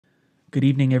Good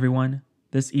evening, everyone.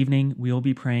 This evening, we will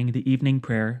be praying the evening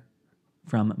prayer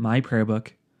from my prayer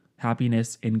book,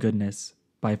 Happiness in Goodness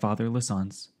by Father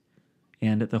Lasance,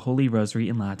 and the Holy Rosary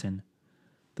in Latin.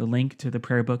 The link to the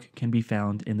prayer book can be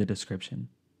found in the description.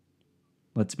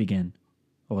 Let's begin.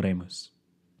 Oremus.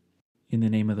 In the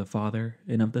name of the Father,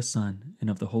 and of the Son, and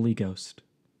of the Holy Ghost.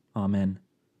 Amen.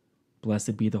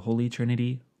 Blessed be the Holy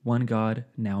Trinity, one God,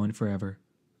 now and forever.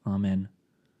 Amen.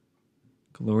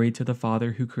 Glory to the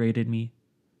Father who created me.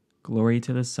 Glory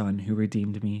to the Son who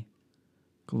redeemed me.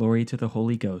 Glory to the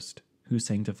Holy Ghost who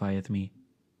sanctifieth me.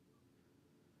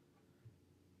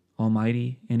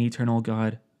 Almighty and eternal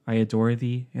God, I adore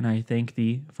thee and I thank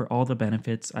thee for all the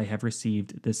benefits I have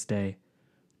received this day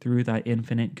through thy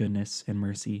infinite goodness and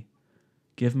mercy.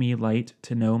 Give me light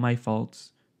to know my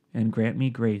faults and grant me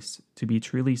grace to be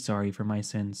truly sorry for my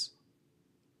sins.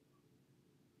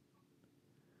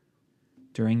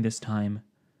 During this time,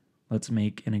 let's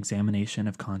make an examination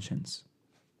of conscience.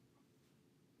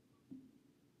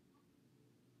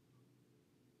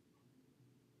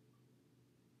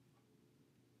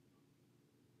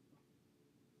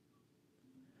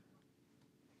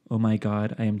 O my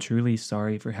God, I am truly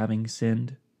sorry for having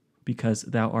sinned, because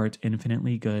thou art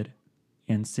infinitely good,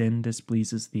 and sin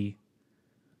displeases thee.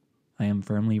 I am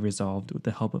firmly resolved with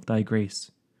the help of thy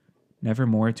grace, never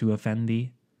more to offend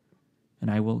thee, and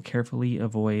I will carefully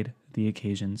avoid the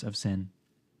occasions of sin.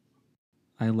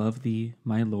 I love thee,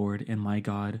 my Lord and my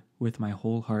God, with my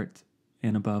whole heart,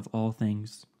 and above all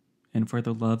things, and for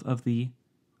the love of thee,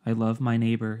 I love my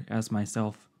neighbor as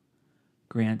myself.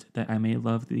 Grant that I may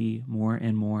love thee more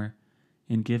and more,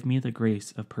 and give me the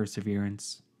grace of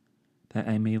perseverance, that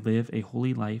I may live a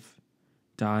holy life,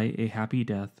 die a happy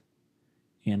death,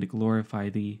 and glorify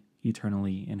thee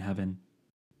eternally in heaven.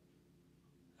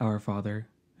 Our Father,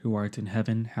 who art in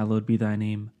heaven, hallowed be thy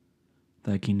name.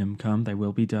 Thy kingdom come, thy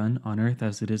will be done, on earth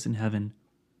as it is in heaven.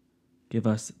 Give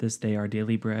us this day our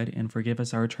daily bread, and forgive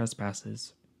us our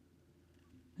trespasses,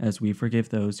 as we forgive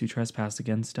those who trespass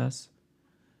against us.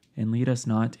 And lead us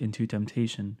not into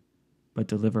temptation, but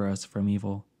deliver us from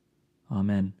evil.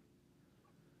 Amen.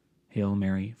 Hail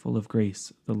Mary, full of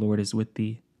grace, the Lord is with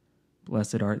thee.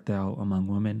 Blessed art thou among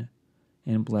women,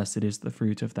 and blessed is the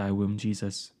fruit of thy womb,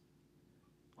 Jesus.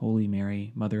 Holy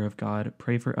Mary, Mother of God,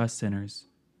 pray for us sinners,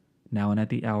 now and at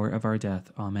the hour of our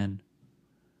death. Amen.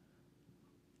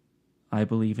 I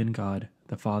believe in God,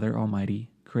 the Father Almighty,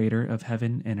 creator of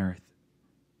heaven and earth,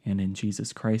 and in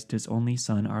Jesus Christ, his only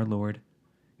Son, our Lord,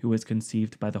 who was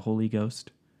conceived by the Holy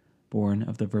Ghost, born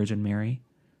of the Virgin Mary,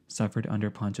 suffered under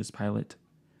Pontius Pilate,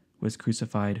 was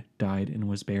crucified, died, and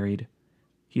was buried.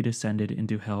 He descended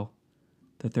into hell.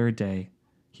 The third day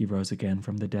he rose again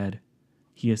from the dead.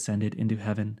 He ascended into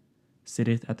heaven,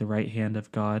 sitteth at the right hand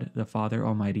of God the Father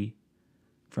Almighty.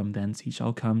 From thence he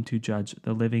shall come to judge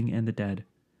the living and the dead.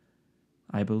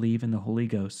 I believe in the Holy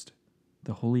Ghost,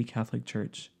 the Holy Catholic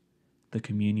Church, the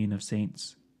communion of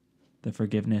saints, the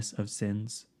forgiveness of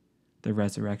sins, the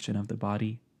resurrection of the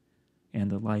body, and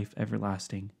the life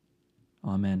everlasting.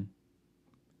 Amen.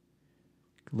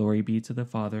 Glory be to the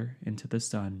Father, and to the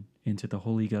Son, and to the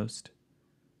Holy Ghost,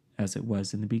 as it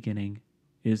was in the beginning,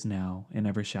 is now, and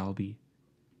ever shall be,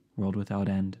 world without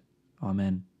end.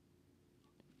 Amen.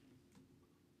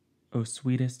 O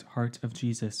sweetest heart of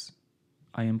Jesus,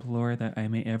 I implore that I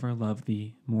may ever love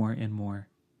thee more and more.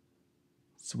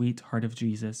 Sweet heart of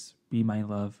Jesus, be my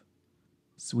love.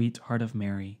 Sweet heart of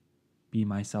Mary, be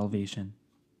my salvation.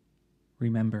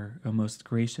 Remember, O most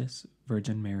gracious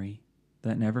Virgin Mary,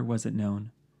 that never was it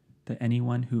known that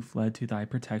anyone who fled to thy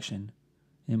protection,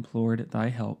 implored thy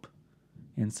help,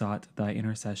 and sought thy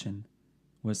intercession,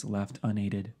 was left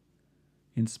unaided.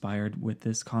 Inspired with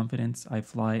this confidence, I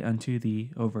fly unto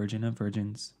thee, O Virgin of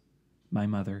Virgins, my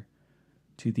Mother.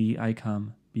 To thee I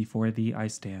come, before thee I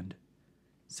stand,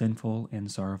 sinful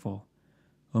and sorrowful,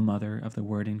 O Mother of the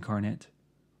Word incarnate.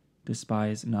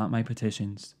 Despise not my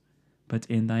petitions, but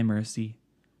in thy mercy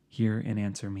hear and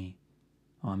answer me.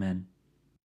 Amen.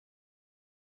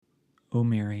 O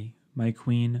Mary, my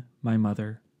Queen, my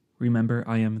Mother, remember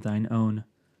I am thine own.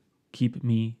 Keep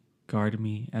me, guard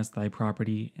me as thy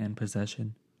property and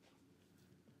possession.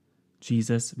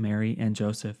 Jesus, Mary, and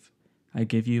Joseph, I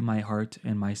give you my heart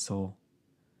and my soul.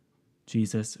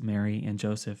 Jesus, Mary, and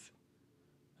Joseph,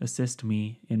 assist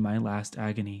me in my last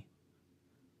agony.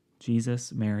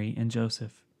 Jesus, Mary, and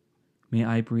Joseph, may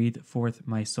I breathe forth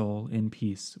my soul in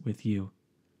peace with you.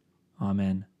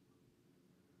 Amen.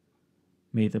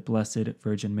 May the Blessed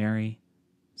Virgin Mary,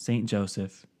 Saint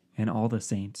Joseph, and all the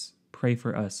saints pray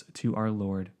for us to our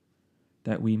Lord,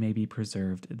 that we may be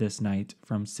preserved this night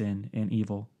from sin and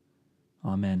evil.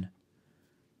 Amen.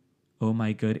 O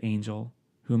my good angel,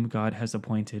 whom God has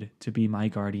appointed to be my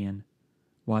guardian,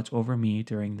 watch over me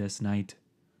during this night.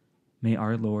 May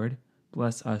our Lord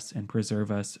bless us and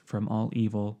preserve us from all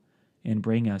evil and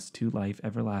bring us to life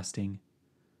everlasting.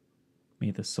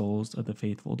 May the souls of the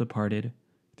faithful departed,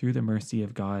 through the mercy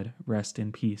of God, rest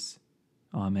in peace.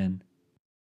 Amen.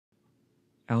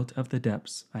 Out of the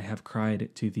depths I have cried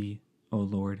to thee, O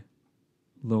Lord.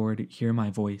 Lord, hear my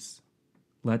voice.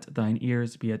 Let thine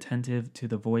ears be attentive to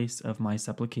the voice of my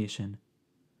supplication.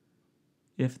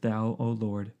 If thou, O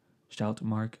Lord, shalt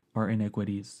mark our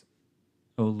iniquities,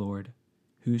 O Lord,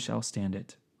 who shall stand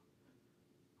it?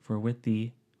 For with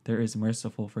thee there is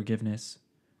merciful forgiveness,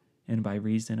 and by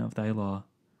reason of thy law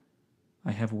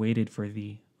I have waited for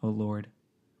thee, O Lord.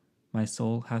 My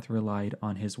soul hath relied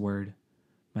on his word.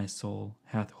 My soul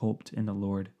hath hoped in the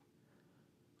Lord.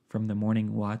 From the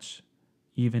morning watch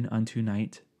even unto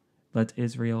night, let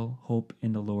Israel hope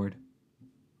in the Lord.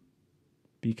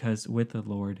 Because with the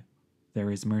Lord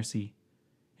there is mercy,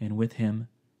 and with him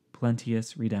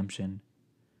plenteous redemption,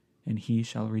 and he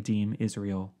shall redeem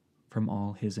Israel from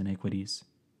all his iniquities.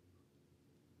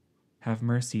 Have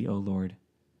mercy, O Lord.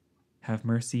 Have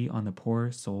mercy on the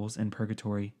poor souls in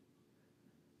purgatory.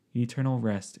 Eternal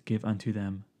rest give unto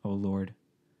them, O Lord,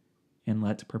 and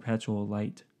let perpetual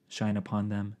light shine upon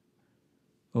them.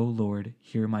 O Lord,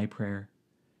 hear my prayer,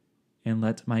 and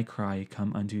let my cry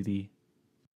come unto thee.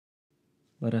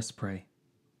 Let us pray.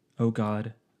 O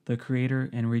God, the Creator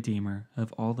and Redeemer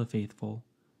of all the faithful,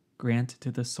 grant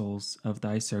to the souls of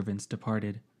thy servants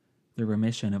departed the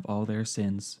remission of all their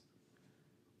sins,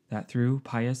 that through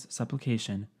pious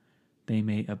supplication they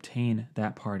may obtain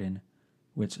that pardon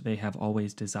which they have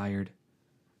always desired,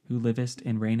 who livest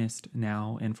and reignest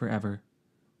now and forever.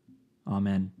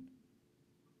 Amen.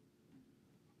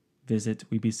 Visit,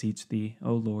 we beseech thee,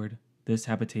 O Lord, this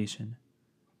habitation,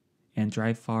 and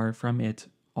drive far from it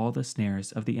all the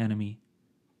snares of the enemy.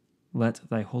 Let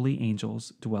thy holy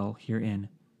angels dwell herein,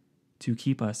 to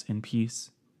keep us in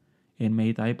peace, and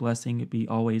may thy blessing be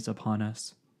always upon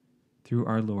us, through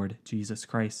our Lord Jesus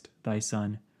Christ, thy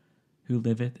Son, who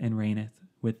liveth and reigneth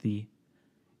with thee,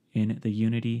 in the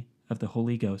unity of the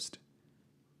Holy Ghost,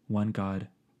 one God,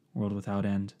 world without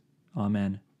end.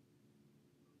 Amen.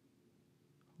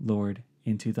 Lord,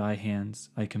 into thy hands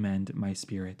I commend my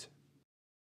spirit.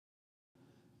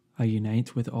 I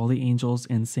unite with all the angels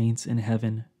and saints in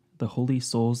heaven, the holy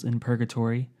souls in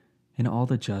purgatory, and all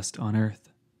the just on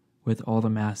earth, with all the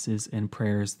masses and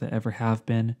prayers that ever have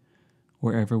been,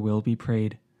 or ever will be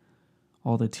prayed,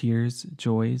 all the tears,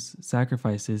 joys,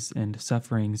 sacrifices, and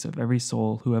sufferings of every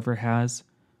soul who ever has,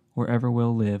 or ever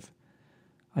will live.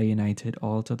 I unite it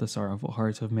all to the sorrowful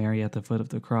heart of Mary at the foot of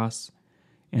the cross,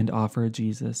 and offer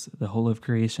Jesus, the whole of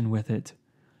creation, with it,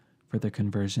 for the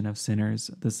conversion of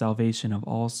sinners, the salvation of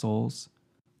all souls,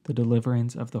 the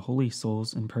deliverance of the holy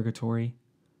souls in purgatory,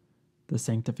 the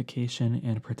sanctification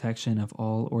and protection of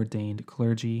all ordained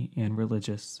clergy and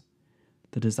religious,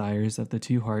 the desires of the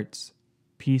two hearts,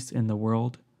 peace in the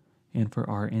world, and for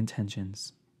our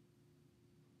intentions.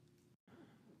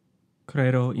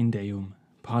 Credo in Deum,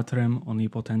 Patrem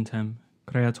omnipotentem,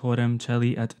 Creatorem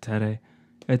celi et terre,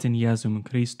 et in Iesum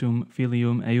Christum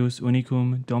Filium eius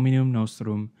unicum Dominum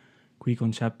nostrum, qui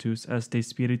conceptus est de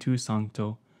Spiritu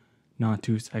Sancto,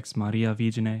 natus ex Maria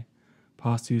Virgine,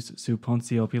 passus sub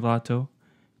Pontio Pilato,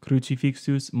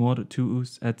 crucifixus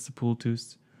mortuus et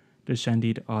sepultus,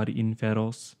 descendit ad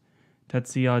inferos,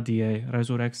 tertia die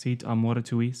resurrexit a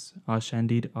mortuis,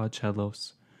 ascendit a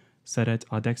celos, sedet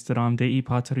ad dexteram Dei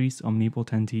Patris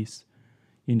omnipotentis,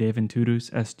 inde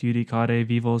venturus est judicare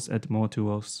vivos et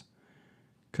mortuos.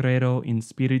 Credo in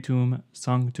Spiritum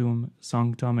Sanctum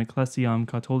Sanctam Ecclesiam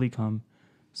Catholicam,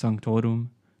 Sanctorum,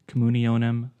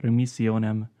 Communionem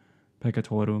Remissionem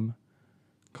Peccatorum,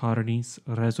 Carnis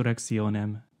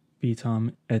Resurrectionem,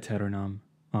 Vitam Aeternam.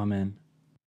 Amen.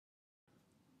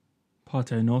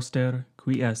 Pater noster,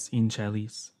 qui es in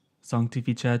celis,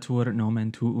 sanctificetur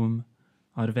nomen tuum,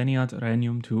 adveniat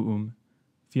regnum tuum,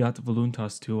 fiat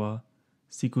voluntas tua,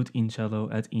 sicut in cielo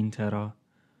et in terra.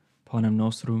 Panem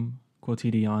nostrum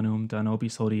quotidianum da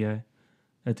nobis hodie,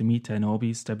 et dimitte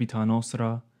nobis debita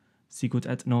nostra, sicut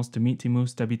et nos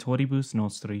dimittimus debitoribus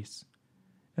nostris,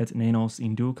 et ne nos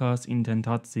inducas in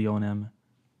tentationem,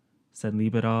 sed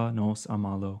libera nos a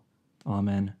malo.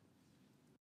 Amen.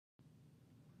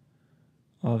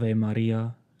 Ave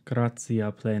Maria,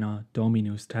 gratia plena,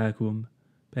 Dominus tecum,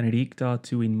 benedicta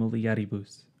tu in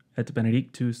mulieribus, et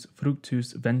benedictus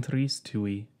fructus ventris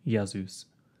tui, Iesus.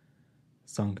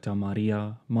 Sancta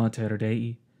Maria, Mater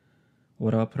Dei,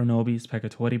 ora pro nobis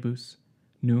peccatoribus,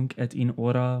 nunc et in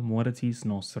hora mortis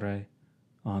nostrae.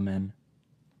 Amen.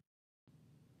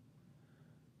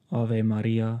 Ave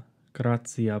Maria,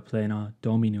 gratia plena,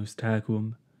 Dominus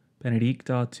tecum,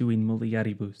 benedicta tu in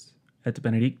mulieribus, et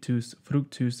benedictus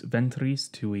fructus ventris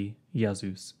tui,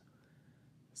 Iesus.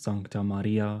 Sancta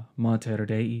Maria, Mater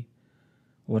Dei,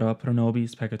 ora pro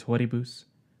nobis peccatoribus,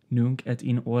 nunc et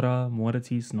in hora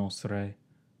mortis nostrae.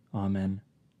 Amen.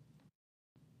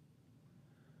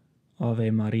 Ave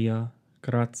Maria,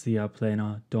 gratia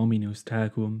plena, Dominus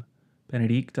tecum,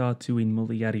 benedicta tu in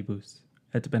mulieribus,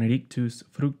 et benedictus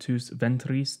fructus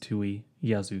ventris tui,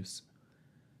 Iesus.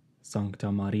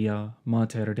 Sancta Maria,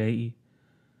 Mater Dei,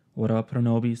 ora pro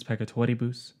nobis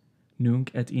peccatoribus,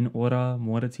 nunc et in hora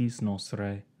mortis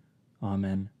nostrae.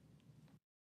 Amen.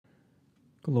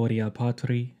 Gloria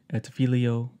Patri, et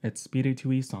Filio, et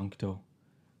Spiritui Sancto,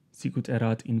 sicut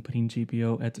erat in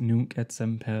principio et nunc et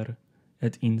semper,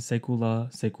 et in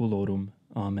saecula saeculorum.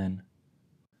 Amen.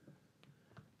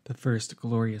 The first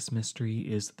glorious mystery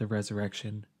is the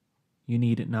resurrection. You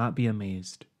need not be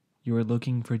amazed. You are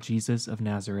looking for Jesus of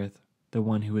Nazareth, the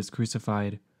one who is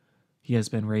crucified. He has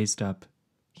been raised up.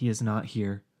 He is not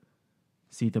here.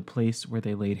 See the place where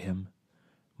they laid him.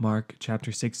 Mark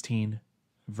chapter 16,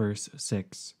 verse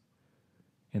 6.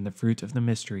 And the fruit of the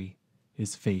mystery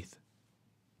is faith.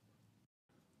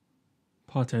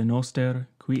 Pater noster,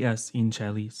 qui es in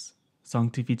celis,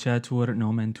 sanctificetur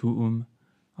nomen tuum,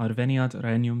 adveniat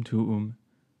regnum tuum,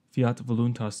 fiat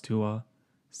voluntas tua,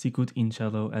 sicut in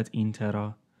cielo et in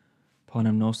terra.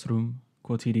 Panem nostrum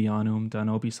quotidianum da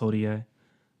nobis hodie,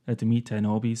 et dimitte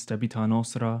nobis debita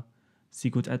nostra,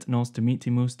 sicut et nos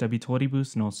dimittimus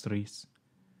debitoribus nostris,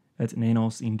 et ne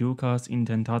nos inducas in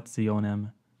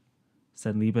tentationem,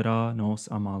 sed libera nos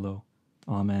a malo.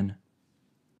 Amen.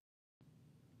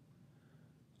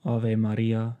 Ave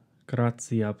Maria,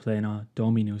 gratia plena,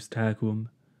 Dominus tecum,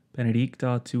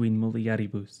 benedicta tu in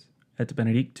mulieribus, et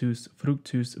benedictus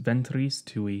fructus ventris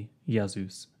tui,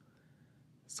 Iesus.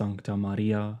 Sancta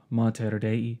Maria, Mater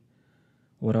Dei,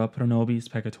 ora pro nobis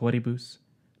peccatoribus,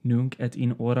 nunc et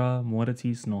in hora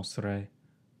mortis nostrae.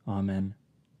 Amen.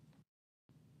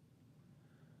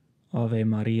 Ave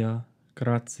Maria,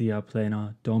 gratia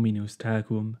plena, Dominus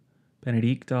tecum,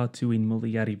 benedicta tu in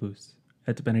mulieribus,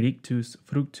 et benedictus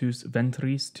fructus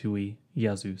ventris tui,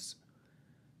 Iesus.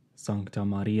 Sancta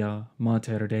Maria,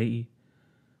 Mater Dei,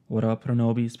 ora pro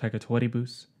nobis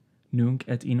peccatoribus, nunc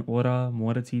et in hora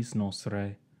mortis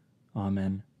nostrae.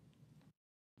 Amen.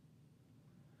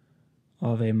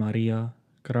 Ave Maria,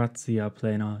 gratia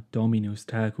plena, Dominus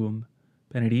tecum,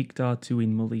 benedicta tu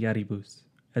in mulieribus,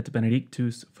 et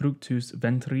benedictus fructus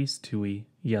ventris tui,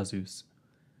 Iesus.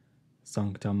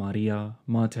 Sancta Maria,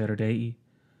 Mater Dei,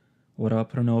 ora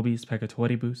pro nobis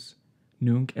peccatoribus,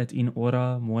 nunc et in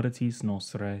hora mortis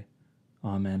nostrae.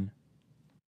 Amen.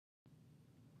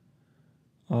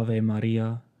 Ave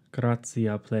Maria,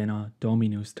 gratia plena,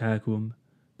 Dominus tecum,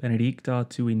 benedicta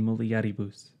tu in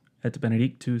mulieribus, et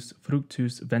benedictus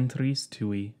fructus ventris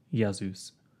tui,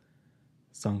 Iesus.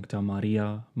 Sancta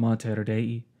Maria, Mater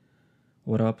Dei,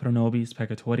 ora pro nobis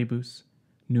peccatoribus,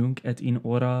 nunc et in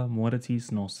hora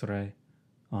mortis nostrae.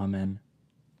 Amen.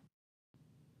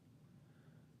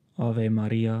 Ave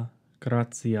Maria,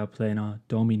 gratia plena,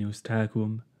 Dominus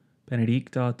tecum,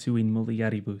 benedicta tu in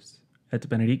mulieribus, et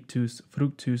benedictus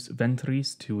fructus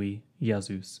ventris tui,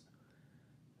 Iesus.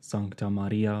 Sancta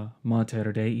Maria,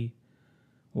 Mater Dei,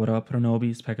 ora pro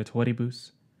nobis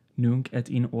peccatoribus, nunc et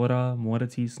in hora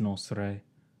mortis nostrae.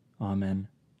 Amen.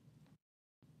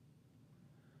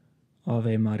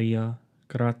 Ave Maria,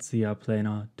 gratia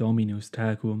plena, Dominus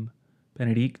tecum,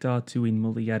 benedicta tu in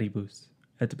mulieribus,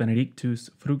 et benedictus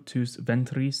fructus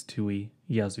ventris tui,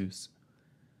 Iesus.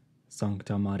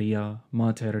 Sancta Maria,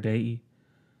 Mater Dei,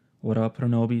 ora pro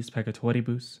nobis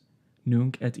peccatoribus,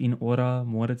 nunc et in hora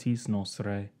mortis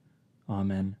nostrae.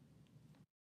 Amen.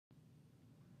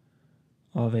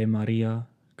 Ave Maria,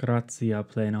 gratia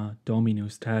plena,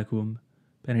 Dominus tecum,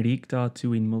 benedicta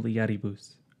tu in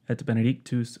mulieribus, et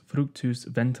benedictus fructus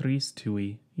ventris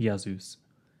tui, Iesus.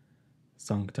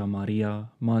 Sancta Maria,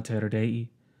 Mater Dei,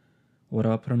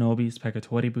 ora pro nobis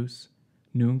peccatoribus,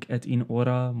 nunc et in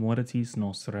hora mortis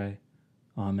nostrae.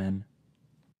 Amen.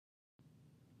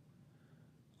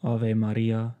 Ave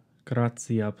Maria,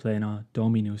 gratia plena,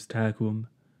 Dominus tecum,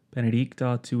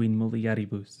 benedicta tu in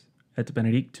mulieribus, et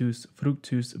benedictus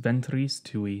fructus ventris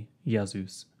tui,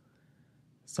 Iesus.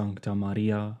 Sancta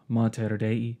Maria, Mater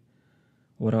Dei,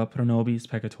 ora pro nobis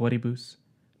peccatoribus,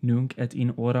 nunc et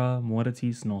in hora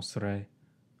mortis nostrae.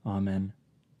 Amen.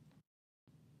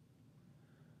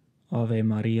 Ave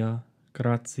Maria,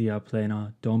 gratia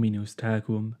plena, Dominus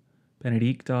tecum,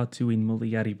 benedicta tu in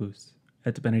mulieribus,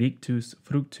 et benedictus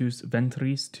fructus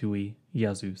ventris tui,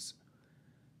 Iesus.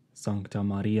 Sancta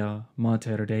Maria,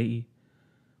 Mater Dei,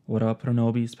 ora pro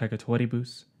nobis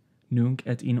peccatoribus, nunc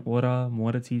et in hora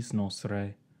mortis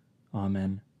nostrae.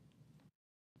 Amen.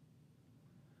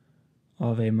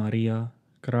 Ave Maria,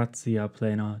 gratia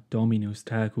plena, Dominus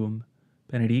tecum,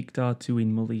 benedicta tu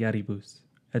in mulieribus,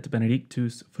 et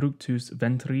benedictus fructus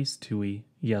ventris tui,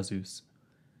 Iesus.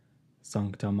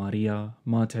 Sancta Maria,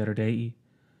 Mater Dei,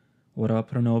 ora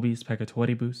pro nobis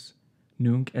peccatoribus,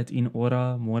 nunc et in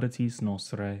hora mortis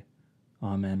nostrae.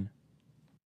 Amen.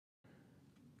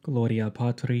 Gloria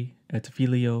Patri, et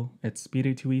Filio, et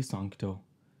Spiritui Sancto,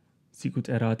 sicut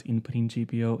erat in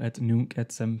principio et nunc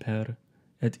et semper,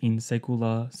 et in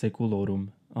saecula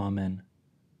saeculorum. Amen.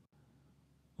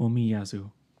 O mi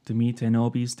Iesu, dimite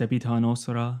nobis debita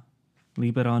nostra,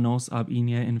 libera nos ab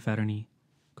inie inferni,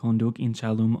 conduc in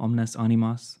caelum omnes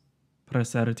animas,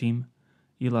 presertim,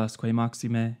 illasque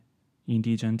maxime,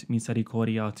 indigent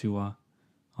misericordia tua.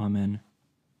 Amen.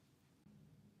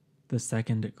 The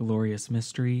second glorious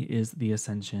mystery is the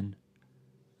Ascension.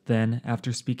 Then,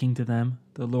 after speaking to them,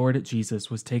 the Lord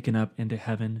Jesus was taken up into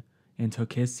heaven and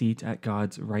took his seat at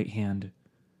God's right hand.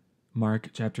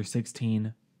 Mark chapter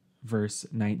 16, verse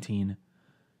 19.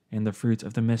 And the fruit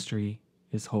of the mystery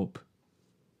is hope.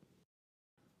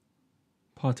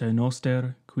 Pater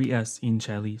noster, qui es in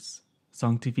celis,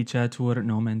 sanctificetur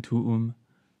nomen tuum,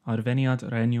 adveniat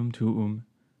regnum tuum,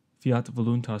 fiat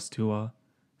voluntas tua,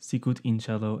 sicut in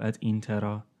cielo et in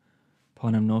terra.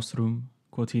 Panem nostrum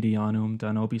quotidianum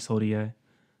da nobis hodie,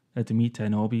 et dimitte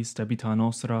nobis debita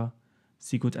nostra,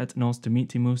 sicut et nos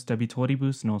dimittimus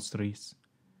debitoribus nostris,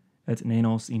 et ne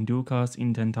nos inducas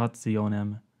in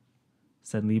tentationem,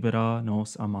 sed libera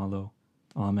nos a malo.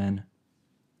 Amen.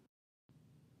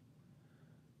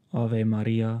 Ave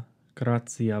Maria,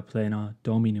 gratia plena,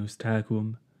 Dominus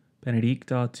tecum,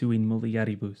 benedicta tu in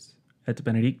mulieribus, et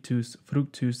benedictus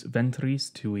fructus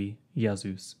ventris tui,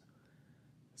 Iesus.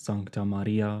 Sancta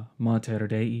Maria, Mater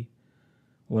Dei,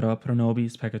 ora pro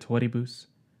nobis peccatoribus,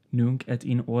 nunc et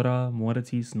in hora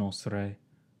mortis nostrae.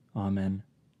 Amen.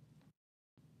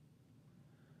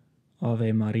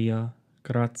 Ave Maria,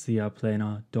 gratia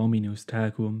plena, Dominus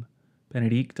tecum,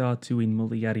 benedicta tu in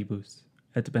mulieribus,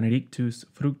 et benedictus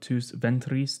fructus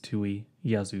ventris tui,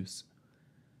 Iesus.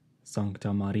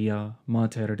 Sancta Maria,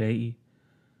 Mater Dei,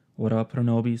 ora pro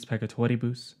nobis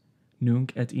peccatoribus,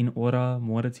 nunc et in hora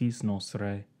mortis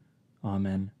nostrae.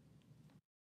 Amen.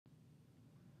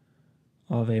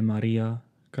 Ave Maria,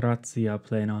 gratia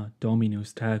plena,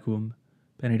 Dominus tecum,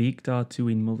 benedicta tu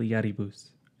in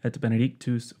mulieribus, et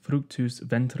benedictus fructus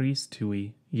ventris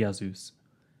tui, Iesus.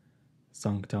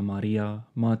 Sancta Maria,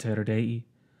 Mater Dei,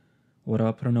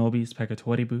 ora pro nobis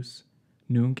peccatoribus,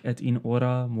 nunc et in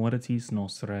hora mortis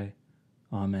nostrae.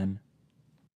 Amen.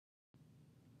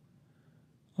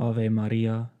 Ave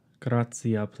Maria,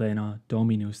 gratia plena,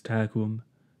 Dominus tecum,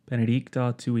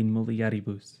 benedicta tu in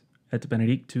mulieribus, et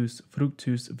benedictus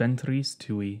fructus ventris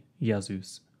tui,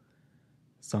 Iesus.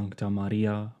 Sancta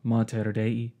Maria, Mater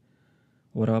Dei,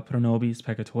 ora pro nobis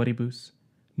peccatoribus,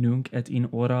 nunc et in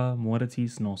hora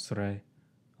mortis nostrae.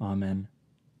 Amen.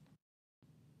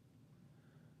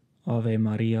 Ave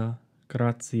Maria,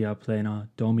 gratia plena,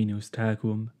 Dominus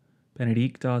tecum,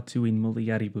 benedicta tu in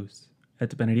mulieribus,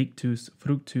 et benedictus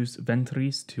fructus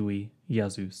ventris tui,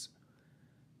 Iesus.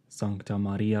 Sancta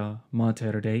Maria,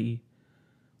 Mater Dei,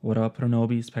 ora pro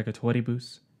nobis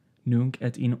peccatoribus, nunc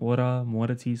et in hora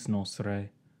mortis nostrae.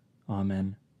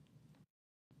 Amen.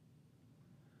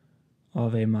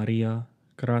 Ave Maria,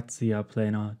 gratia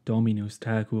plena, Dominus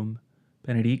tecum,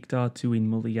 benedicta tu in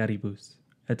mulieribus,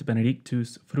 et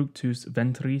benedictus fructus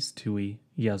ventris tui,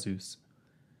 Iesus.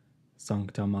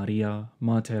 Sancta Maria,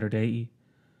 Mater Dei,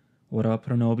 ora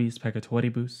pro nobis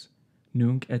peccatoribus,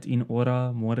 nunc et in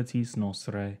hora mortis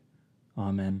nostrae.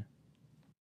 Amen.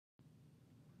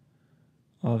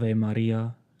 Ave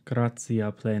Maria,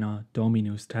 gratia plena,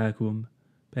 Dominus tecum,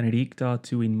 benedicta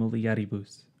tu in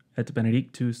mulieribus, et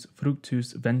benedictus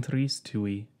fructus ventris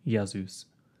tui, Iesus.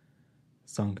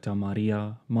 Sancta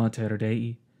Maria, Mater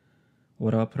Dei,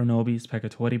 ora pro nobis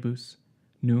peccatoribus,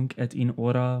 nunc et in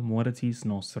hora mortis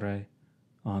nostrae.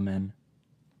 Amen.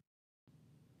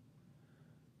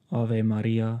 Ave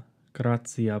Maria,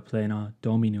 gratia plena,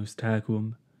 Dominus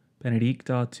tecum,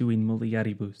 benedicta tu in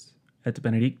mulieribus, et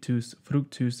benedictus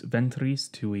fructus ventris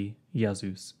tui,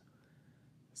 Iesus.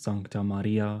 Sancta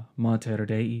Maria, Mater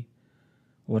Dei,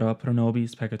 ora pro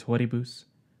nobis peccatoribus,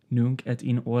 nunc et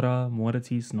in hora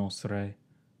mortis nostrae.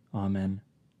 Amen.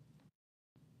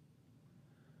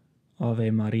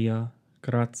 Ave Maria,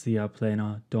 gratia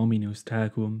plena, Dominus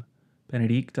tecum,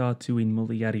 benedicta tu in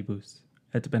mulieribus,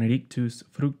 et benedictus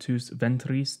fructus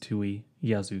ventris tui,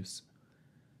 Iesus.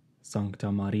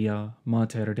 Sancta Maria,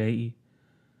 Mater Dei,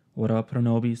 ora pro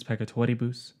nobis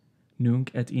peccatoribus, nunc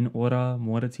et in hora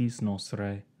mortis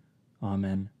nostrae.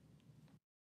 Amen.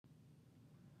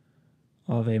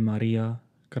 Ave Maria,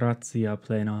 gratia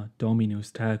plena,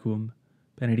 Dominus tecum,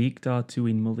 benedicta tu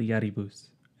in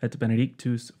mulieribus, et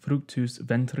benedictus fructus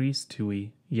ventris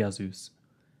tui, Iesus.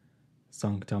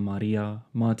 Sancta Maria,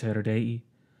 Mater Dei,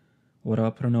 ora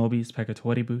pro nobis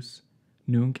peccatoribus,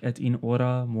 nunc et in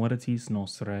hora mortis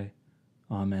nostrae.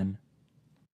 Amen.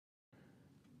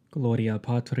 Gloria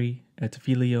Patri, et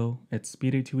Filio, et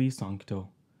Spiritui Sancto,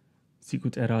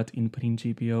 sicut erat in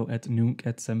principio et nunc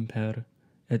et semper,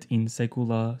 et in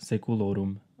saecula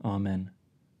saeculorum. Amen.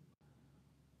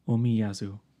 O mi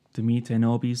Iesu, dimite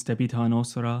nobis debita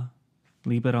nostra,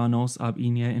 libera nos ab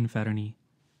igne inferni,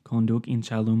 conduc in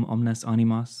caelum omnes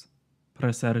animas,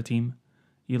 praesertim,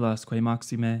 illas quae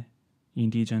maxime,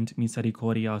 indigent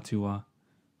misericordia tua.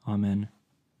 Amen.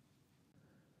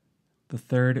 The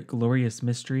third glorious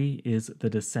mystery is the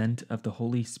descent of the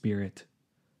Holy Spirit.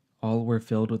 All were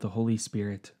filled with the Holy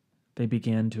Spirit. They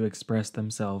began to express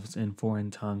themselves in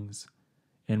foreign tongues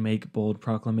and make bold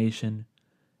proclamation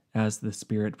as the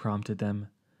Spirit prompted them.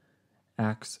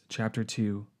 Acts chapter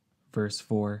 2, verse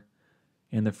 4.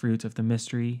 And the fruit of the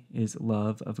mystery is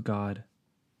love of God.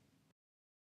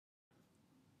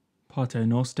 Pater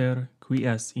noster, qui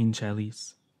es in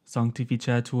celis,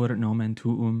 sanctificetur nomen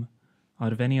tuum,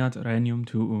 adveniat regnum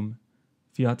tuum,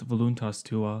 fiat voluntas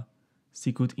tua,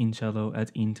 sicut in cielo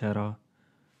et in terra.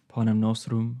 Panem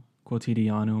nostrum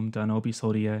quotidianum da nobis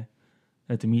hodie,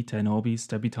 et dimitte nobis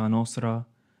debita nostra,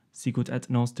 sicut et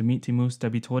nos dimittimus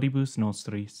debitoribus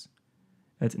nostris,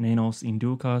 et ne nos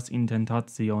inducas in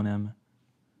tentationem,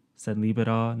 sed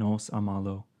libera nos a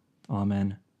malo.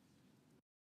 Amen.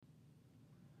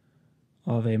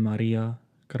 Ave Maria,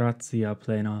 gratia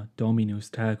plena, Dominus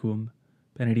tecum,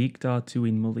 benedicta tu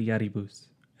in mulieribus,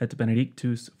 et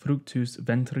benedictus fructus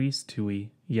ventris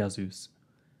tui, Iesus.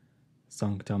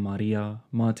 Sancta Maria,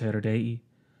 Mater Dei,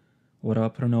 ora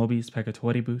pro nobis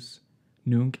peccatoribus,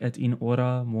 nunc et in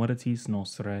hora mortis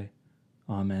nostrae.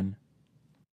 Amen.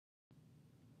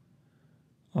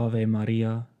 Ave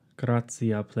Maria,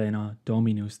 gratia plena,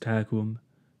 Dominus tecum,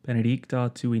 benedicta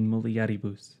tu in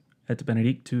mulieribus, et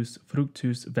benedictus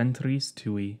fructus ventris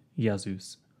tui,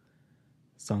 Iesus.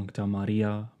 Sancta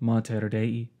Maria, Mater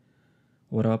Dei,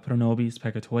 ora pro nobis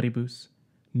peccatoribus,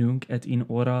 nunc et in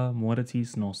hora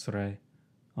mortis nostrae.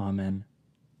 Amen.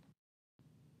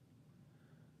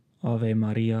 Ave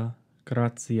Maria,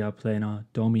 gratia plena,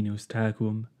 Dominus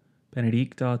tecum,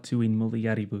 benedicta tu in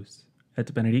mulieribus,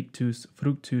 et benedictus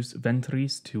fructus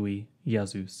ventris tui,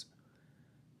 Iesus.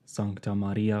 Sancta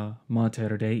Maria,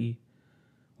 Mater Dei,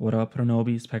 ora pro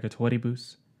nobis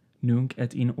peccatoribus, nunc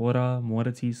et in hora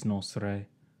mortis nostrae.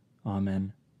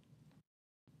 Amen.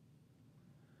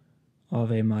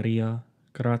 Ave Maria,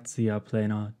 gratia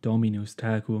plena, Dominus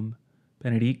tecum,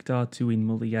 benedicta tu in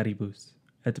mulieribus,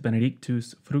 et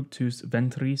benedictus fructus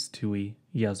ventris tui,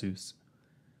 Iesus.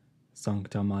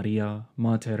 Sancta Maria,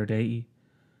 Mater Dei,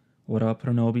 ora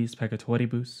pro nobis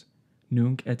peccatoribus,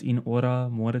 nunc et in hora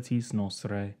mortis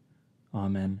nostrae.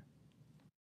 Amen.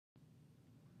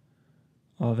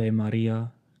 Ave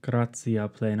Maria, gratia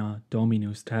plena,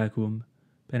 Dominus tecum,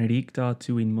 benedicta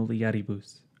tu in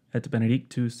mulieribus, et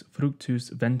benedictus fructus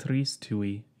ventris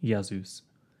tui, Iesus.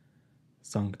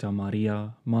 Sancta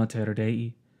Maria, Mater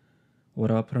Dei,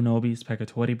 ora pro nobis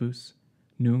peccatoribus,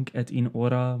 nunc et in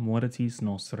hora mortis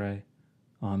nostrae.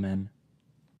 Amen.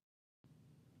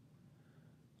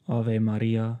 Ave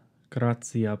Maria,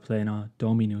 gratia plena,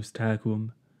 Dominus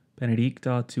tecum,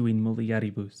 benedicta tu in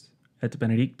mulieribus, et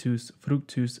benedictus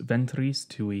fructus ventris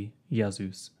tui,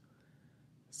 Iesus.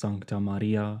 Sancta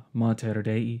Maria, Mater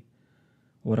Dei,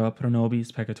 ora pro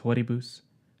nobis peccatoribus,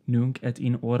 nunc et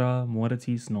in hora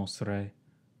mortis nostrae.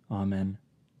 Amen.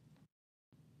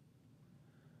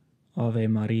 Ave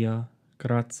Maria,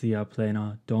 gratia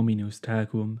plena, Dominus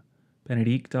tecum,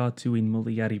 benedicta tu in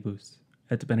mulieribus,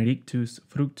 et benedictus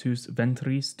fructus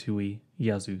ventris tui,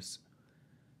 Iesus.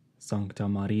 Sancta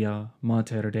Maria,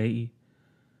 Mater Dei,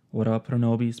 ora pro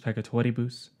nobis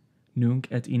peccatoribus, nunc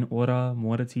et in hora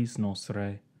mortis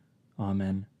nostrae.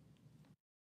 Amen.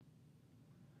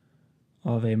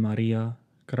 Ave Maria,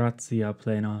 gratia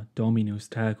plena, Dominus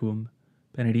tecum,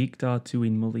 benedicta tu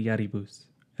in mulieribus,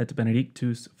 et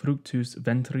benedictus fructus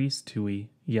ventris tui,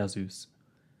 Iesus.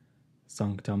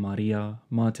 Sancta Maria,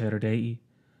 Mater Dei,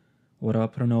 ora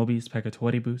pro nobis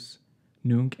peccatoribus,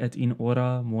 nunc et in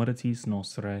hora mortis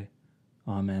nostrae.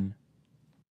 Amen.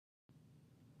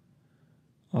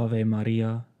 Ave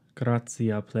Maria,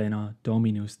 gratia plena,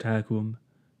 Dominus tecum,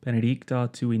 benedicta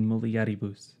tu in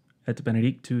mulieribus, et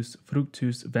benedictus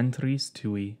fructus ventris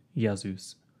tui,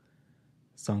 Iesus.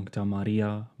 Sancta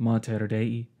Maria, Mater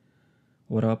Dei,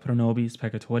 ora pro nobis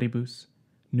peccatoribus,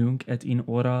 nunc et in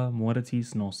hora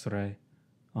mortis nostrae.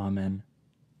 Amen.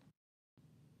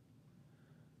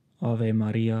 Ave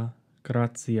Maria,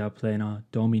 gratia plena,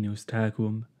 Dominus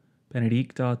tecum,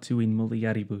 benedicta tu in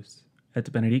mulieribus,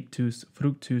 et benedictus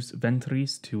fructus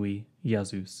ventris tui,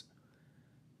 Iesus.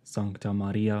 Sancta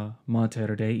Maria,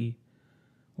 Mater Dei,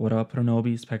 ora pro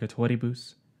nobis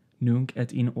peccatoribus, nunc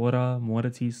et in hora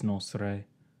mortis nostrae.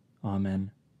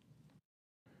 Amen.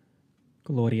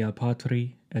 Gloria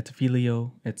Patri, et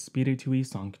Filio, et Spiritui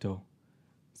Sancto,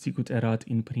 sicut erat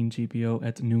in principio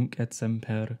et nunc et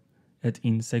semper, et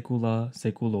in saecula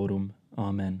saeculorum.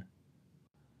 Amen.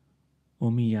 O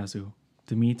mi Iesu,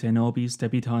 dimite nobis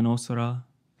debita nostra,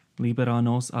 libera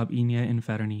nos ab inie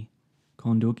inferni,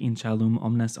 conduc in caelum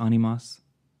omnes animas,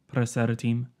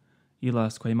 praesertim,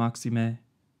 illasque maxime,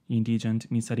 indigent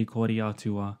misericordia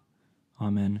tua.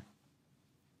 Amen.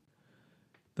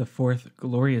 The fourth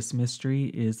glorious mystery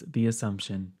is the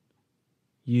Assumption.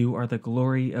 You are the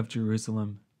glory of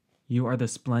Jerusalem. You are the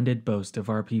splendid boast of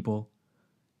our people.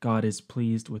 God is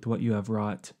pleased with what you have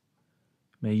wrought.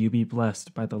 May you be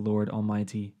blessed by the Lord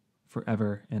Almighty,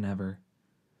 forever and ever.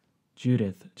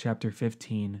 Judith chapter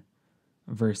 15,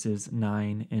 verses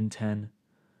 9 and 10.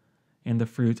 And the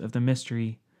fruit of the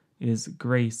mystery is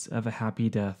grace of a happy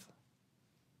death.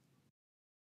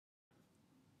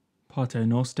 Pater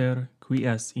noster, qui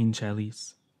es in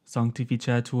celis,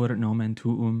 sanctificetur nomen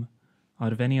tuum,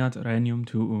 adveniat regnum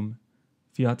tuum,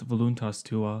 fiat voluntas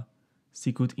tua,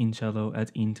 sicut in cielo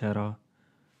et in terra.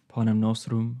 Panem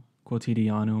nostrum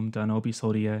quotidianum da nobis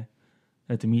hodie,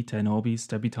 et dimitte nobis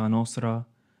debita nostra,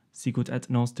 sicut et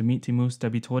nos dimittimus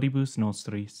debitoribus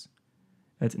nostris,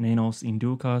 et ne nos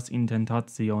inducas in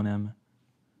tentationem,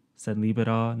 sed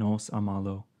libera nos a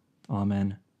malo.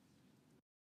 Amen.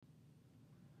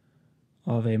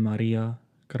 Ave Maria,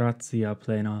 gratia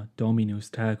plena, Dominus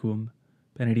tecum,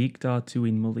 benedicta tu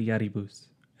in mulieribus,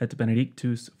 et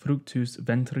benedictus fructus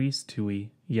ventris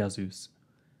tui, Iesus.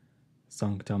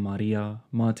 Sancta Maria,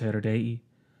 Mater Dei,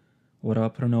 ora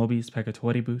pro nobis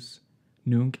peccatoribus,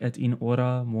 nunc et in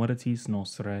hora mortis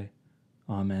nostrae.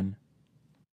 Amen.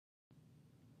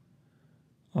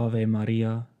 Ave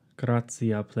Maria,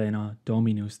 gratia plena,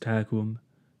 Dominus tecum,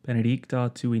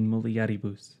 benedicta tu in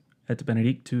mulieribus, et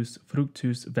benedictus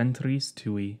fructus ventris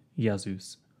tui,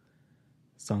 Iesus.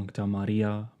 Sancta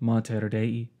Maria, Mater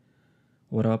Dei,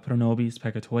 ora pro nobis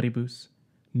peccatoribus,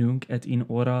 nunc et in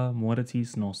hora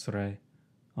mortis nostrae.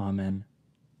 Amen.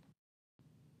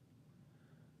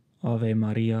 Ave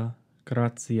Maria,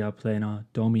 gratia plena,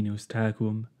 Dominus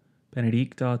tecum,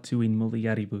 benedicta tu in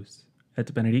mulieribus,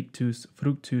 et benedictus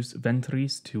fructus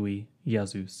ventris tui,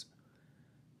 Iesus.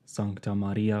 Sancta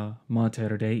Maria,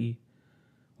 Mater Dei,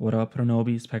 ora pro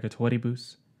nobis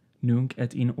peccatoribus, nunc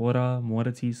et in hora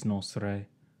mortis nostrae.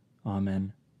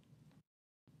 Amen.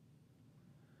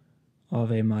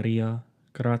 Ave Maria,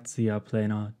 gratia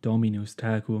plena, Dominus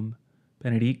tecum,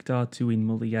 benedicta tu in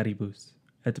mulieribus,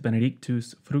 et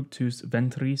benedictus fructus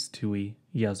ventris tui,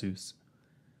 Iesus.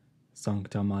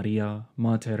 Sancta Maria,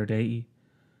 Mater Dei,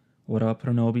 ora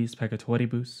pro nobis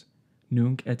peccatoribus,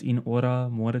 nunc et in hora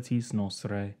mortis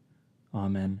nostrae.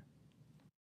 Amen.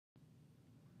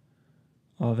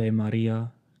 Ave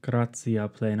Maria, gratia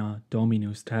plena,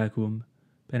 Dominus tecum,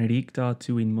 benedicta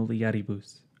tu in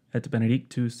mulieribus, et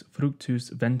benedictus fructus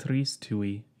ventris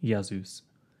tui, Iesus.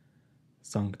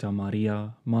 Sancta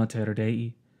Maria, Mater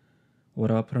Dei,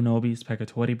 ora pro nobis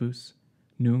peccatoribus,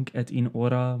 nunc et in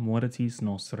hora mortis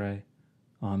nostrae.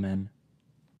 Amen.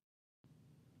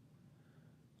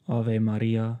 Ave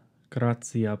Maria,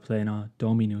 gratia plena,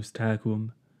 Dominus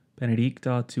tecum,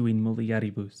 benedicta tu in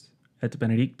mulieribus, et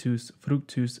benedictus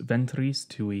fructus ventris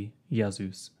tui,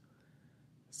 Iesus.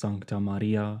 Sancta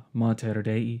Maria, Mater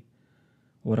Dei,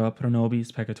 ora pro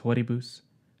nobis peccatoribus,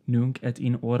 nunc et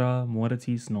in hora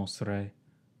mortis nostrae.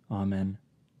 Amen.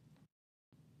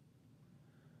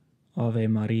 Ave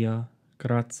Maria,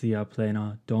 gratia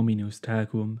plena, Dominus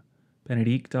tecum,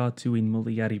 benedicta tu in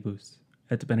mulieribus,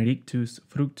 et benedictus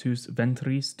fructus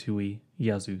ventris tui,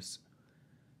 Iesus.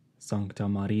 Sancta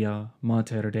Maria,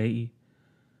 Mater Dei,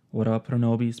 ora pro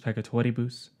nobis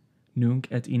peccatoribus, nunc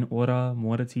et in hora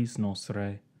mortis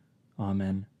nostrae.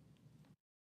 Amen.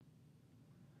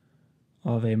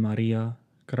 Ave Maria,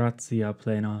 gratia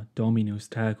plena, Dominus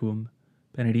tecum,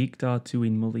 benedicta tu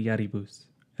in mulieribus,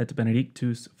 et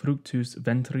benedictus fructus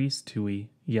ventris tui,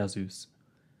 Iesus.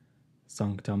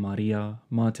 Sancta Maria,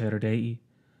 Mater Dei,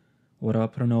 ora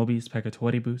pro nobis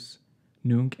peccatoribus,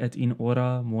 nunc et in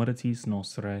hora mortis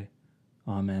nostrae.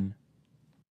 Amen.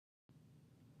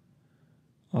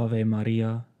 Ave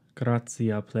Maria,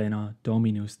 gratia plena,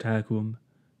 Dominus tecum,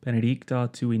 benedicta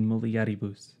tu in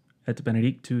mulieribus, et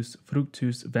benedictus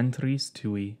fructus ventris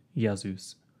tui,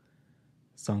 Iesus.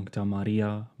 Sancta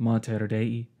Maria, Mater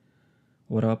Dei,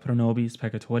 ora pro nobis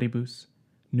peccatoribus,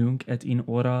 nunc et in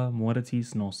hora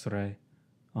mortis nostrae.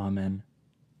 Amen.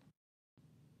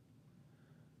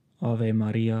 Ave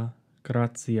Maria,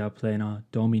 gratia plena,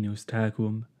 Dominus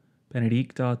tecum,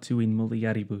 benedicta tu in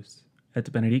mulieribus,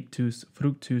 et benedictus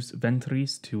fructus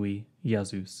ventris tui,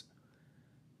 Iesus.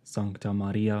 Sancta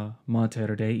Maria,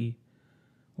 Mater Dei,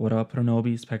 ora pro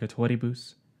nobis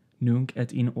peccatoribus, nunc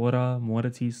et in hora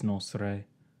mortis nostrae.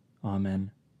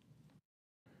 Amen.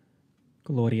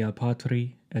 Gloria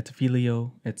Patri, et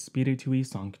Filio, et Spiritui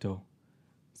Sancto,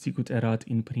 sicut erat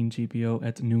in principio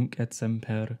et nunc et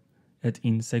semper, et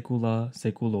in saecula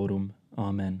saeculorum.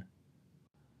 Amen.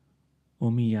 O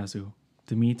mi Iesu,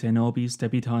 dimite nobis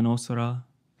debita nostra,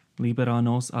 libera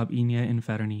nos ab inie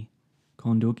inferni,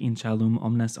 conduc in caelum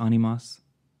omnes animas,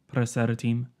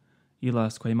 praesertim,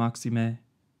 illasque maxime,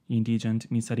 indigent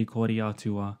misericordia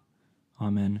tua.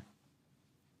 Amen.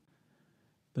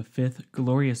 The fifth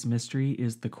glorious mystery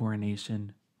is the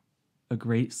coronation. A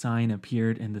great sign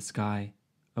appeared in the sky,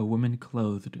 a woman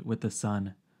clothed with the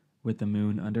sun, with the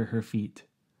moon under her feet,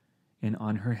 and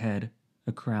on her head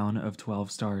a crown of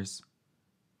 12 stars.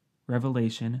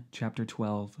 Revelation chapter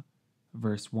 12,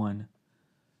 verse 1.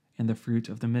 And the fruit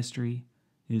of the mystery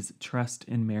is trust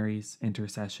in Mary's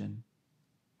intercession.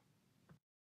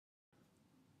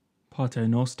 Pater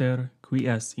noster, qui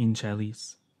es in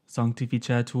celis,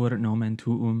 sanctificetur nomen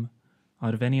tuum,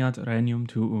 adveniat regnum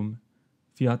tuum,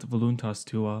 fiat voluntas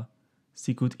tua,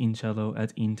 sicut in cielo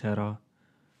et in terra.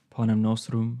 Panem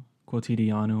nostrum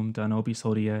quotidianum da nobis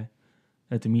hodie,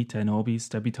 et dimitte nobis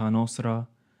debita nostra,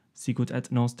 sicut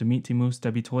et nos dimittimus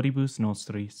debitoribus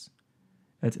nostris,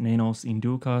 et ne nos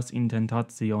inducas in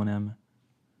tentationem,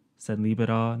 sed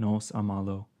libera nos a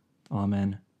malo.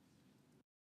 Amen.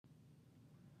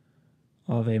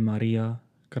 Ave Maria,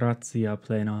 gratia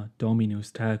plena,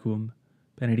 Dominus tecum,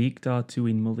 benedicta tu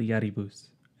in mulieribus,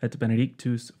 et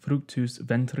benedictus fructus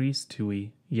ventris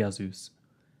tui, Iesus.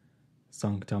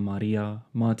 Sancta Maria,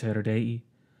 Mater Dei,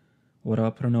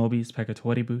 ora pro nobis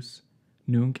peccatoribus,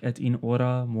 nunc et in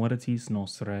hora mortis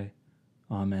nostrae.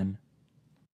 Amen.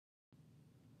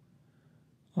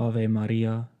 Ave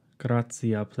Maria,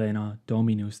 gratia plena,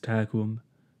 Dominus tecum,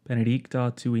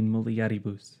 benedicta tu in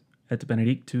mulieribus, et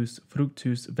benedictus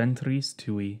fructus ventris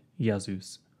tui,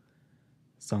 Iesus.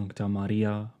 Sancta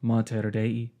Maria, Mater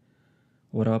Dei,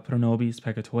 ora pro nobis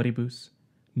peccatoribus,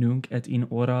 nunc et in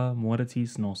hora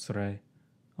mortis nostrae.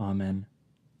 Amen.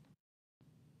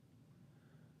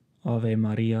 Ave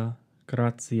Maria,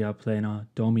 gratia plena,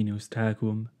 Dominus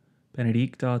tecum,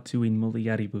 benedicta tu in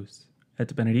mulieribus,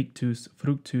 et benedictus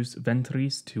fructus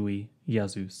ventris tui,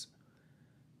 Iesus.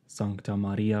 Sancta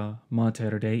Maria,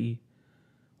 Mater Dei,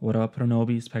 ora pro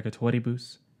nobis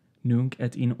peccatoribus, nunc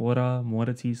et in hora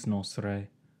mortis nostrae.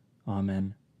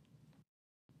 Amen.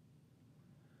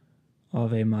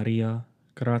 Ave Maria,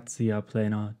 gratia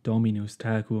plena, Dominus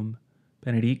tecum,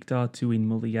 benedicta tu in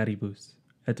mulieribus,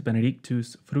 et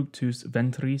benedictus fructus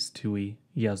ventris tui,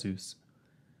 Iesus.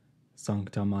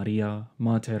 Sancta Maria,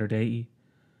 Mater Dei,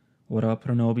 ora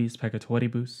pro nobis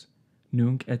peccatoribus,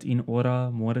 nunc et in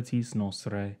hora mortis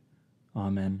nostrae.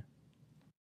 Amen.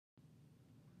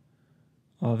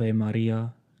 Ave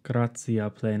Maria, gratia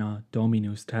plena,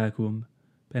 Dominus tecum,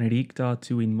 benedicta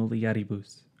tu in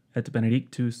mulieribus, et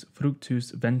benedictus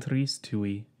fructus ventris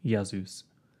tui, Iesus.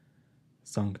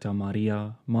 Sancta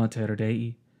Maria, Mater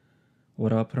Dei,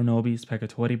 ora pro nobis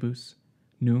peccatoribus,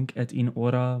 nunc et in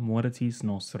hora mortis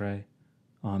nostrae.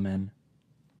 Amen.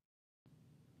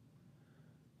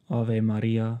 Ave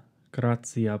Maria,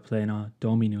 gratia plena,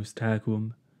 Dominus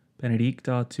tecum,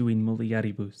 benedicta tu in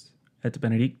mulieribus, et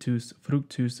benedictus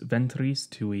fructus ventris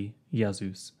tui,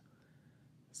 Iesus.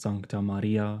 Sancta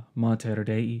Maria, Mater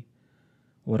Dei,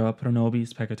 ora pro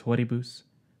nobis peccatoribus,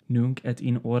 nunc et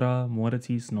in hora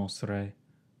mortis nostrae.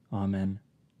 Amen.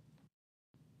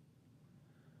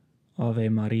 Ave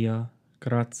Maria,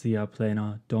 gratia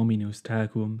plena, Dominus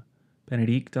tecum,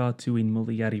 benedicta tu in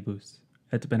mulieribus,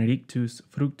 et benedictus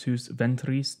fructus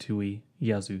ventris tui,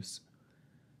 Iesus.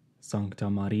 Sancta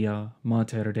Maria,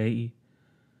 Mater Dei,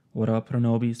 ora pro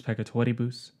nobis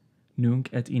peccatoribus, nunc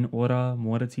et in hora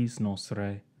mortis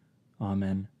nostrae.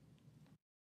 Amen.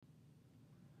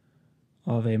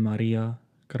 Ave Maria,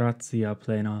 gratia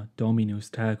plena, Dominus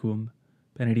tecum,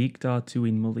 benedicta tu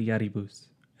in mulieribus,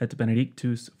 et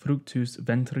benedictus fructus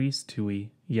ventris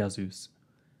tui, Iesus.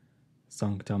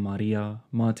 Sancta Maria,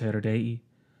 Mater Dei,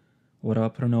 ora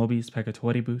pro nobis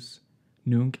peccatoribus,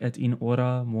 nunc et in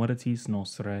hora mortis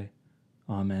nostrae.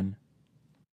 Amen.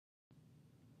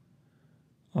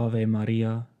 Ave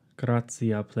Maria,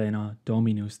 gratia plena,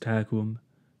 Dominus tecum,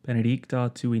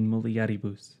 benedicta tu in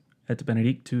mulieribus, et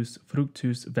benedictus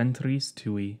fructus ventris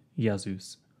tui,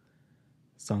 Iesus.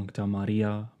 Sancta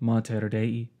Maria, Mater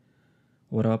Dei,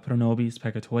 ora pro nobis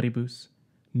peccatoribus,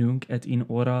 nunc et in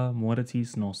hora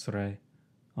mortis nostrae.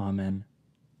 Amen.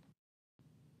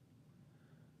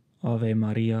 Ave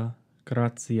Maria,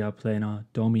 gratia plena,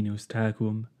 Dominus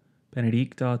tecum,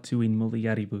 benedicta tu in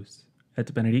mulieribus,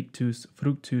 et benedictus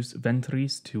fructus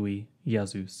ventris tui,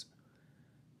 Iesus.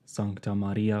 Sancta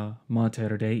Maria,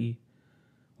 Mater Dei,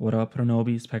 ora pro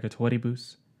nobis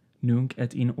peccatoribus, nunc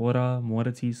et in hora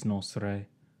mortis nostrae.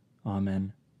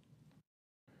 Amen.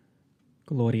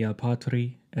 Gloria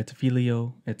Patri, et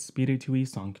Filio, et Spiritui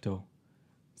Sancto,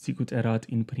 sicut erat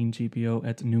in principio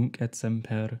et nunc et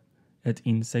semper, et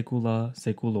in saecula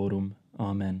saeculorum.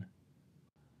 Amen.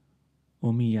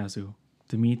 O mi Iesu,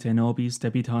 dimite nobis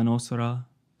debita nostra,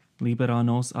 libera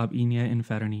nos ab inie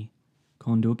inferni,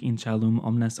 conduc in caelum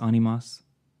omnes animas,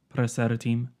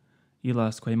 presertim,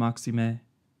 illasque maxime,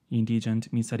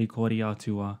 indigent misericordia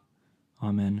tua.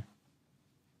 Amen.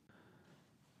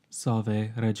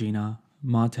 Salve, Regina,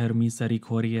 Mater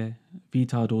misericordiae,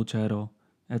 vita dulcero,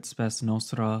 et spes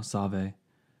nostra salve.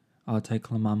 A te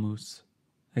clamamus,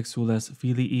 exules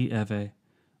filii Eve,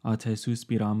 a te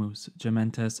suspiramus,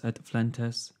 gementes et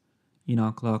flentes, in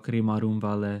ac lacrimarum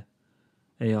vale.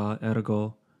 Ea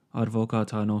ergo,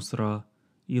 advocata nostra,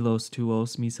 illos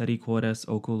tuos misericordes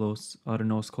oculos ad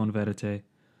nos converte,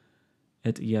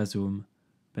 et Iesum,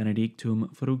 benedictum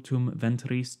fructum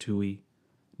ventris tui,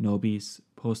 nobis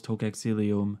post hoc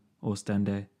exilium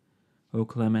ostende. O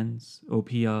clemens, o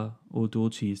pia, o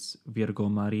dulcis Virgo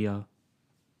Maria.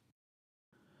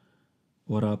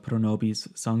 Ora pro nobis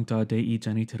sancta Dei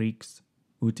genitrix,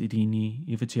 ut digni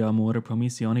efficiamur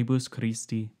promissionibus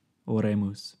Christi,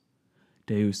 oremus.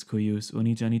 Deus cuius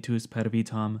unigenitus per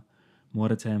vitam,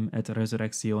 mortem et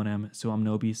resurrectionem suam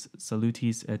nobis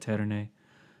salutis aeternae,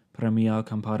 premia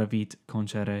comparavit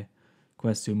concere,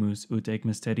 questumus ut ec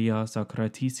mysteria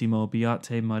sacratissimo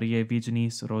Beate Mariae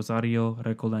Virginis Rosario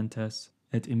recolentes,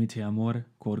 et imitiamur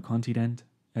quod continent,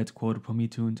 et quod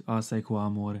promitunt a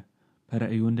sequamur, per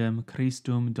eundem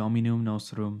Christum Dominum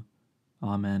nostrum.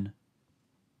 Amen.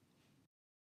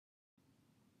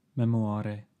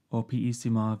 Memoare, o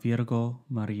piissima Virgo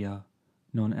Maria,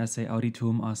 non esse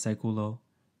auditum a seculo,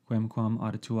 quemquam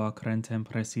ad tua crentem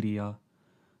presidia,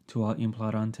 tua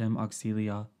implorantem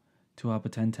auxilia, tua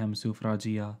petentem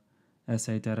suffragia,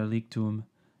 esse derelictum,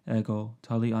 ego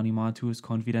tali animatus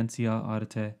confidentia ad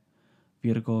te,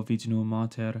 Virgo Virginum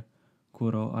Mater,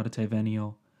 curo ad te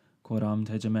venio, quoram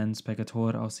te gemens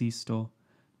peccator ausisto,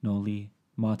 noli,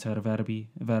 Mater Verbi,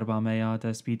 verba mea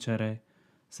despicere,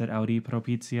 sed audi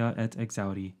propitia et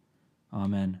exaudi.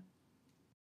 Amen.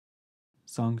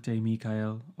 Sancte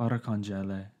Michael,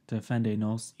 Arcangele, defende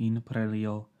nos in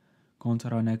prelio,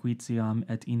 contra nequitiam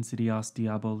et insidias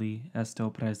diaboli esto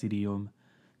presidium,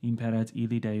 imperet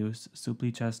illi Deus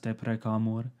supplices te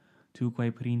precamur,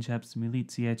 tuque princeps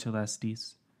militiae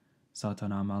celestis,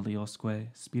 Satana maliosque,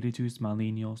 spiritus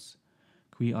malignos,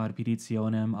 qui ad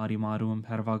petitionem animarum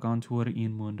pervagantur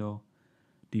in mundo,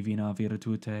 divina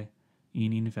virtute,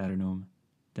 in infernum,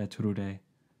 detrude.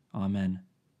 Amen.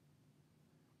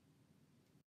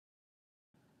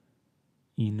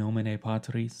 In nomine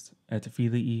Patris, et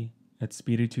Filii, et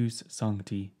Spiritus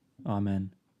Sancti.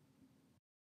 Amen.